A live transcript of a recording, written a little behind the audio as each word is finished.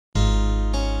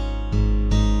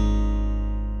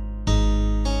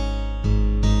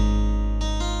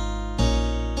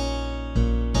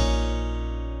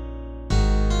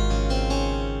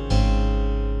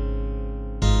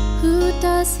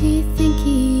he think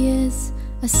he is?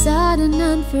 A sudden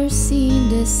unforeseen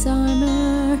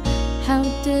disarmer. How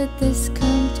did this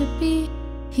come to be?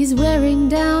 He's wearing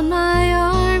down my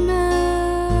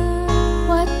armor.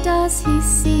 What does he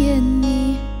see in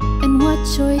me? And what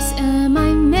choice am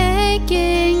I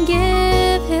making?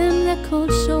 Give him the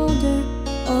cold shoulder,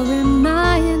 or am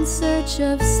I in search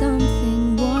of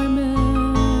something warmer?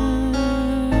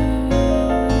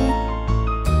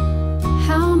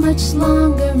 How much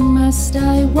longer must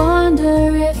I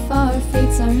wander if our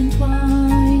fates are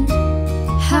entwined?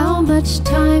 How much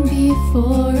time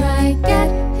before I get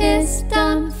his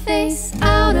dumb face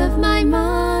out of my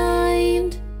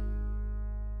mind?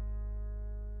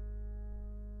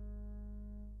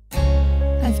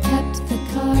 I've kept the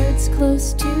cards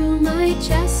close to my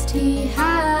chest. He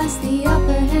has the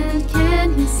upper hand,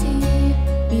 can he see?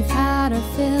 We've had our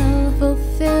fill,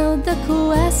 fulfilled the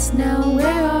quest, now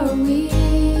where are we?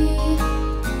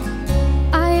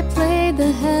 I played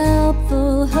the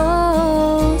helpful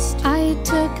host. I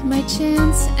took my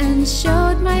chance and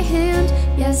showed my hand.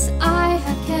 Yes, I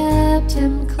have kept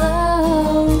him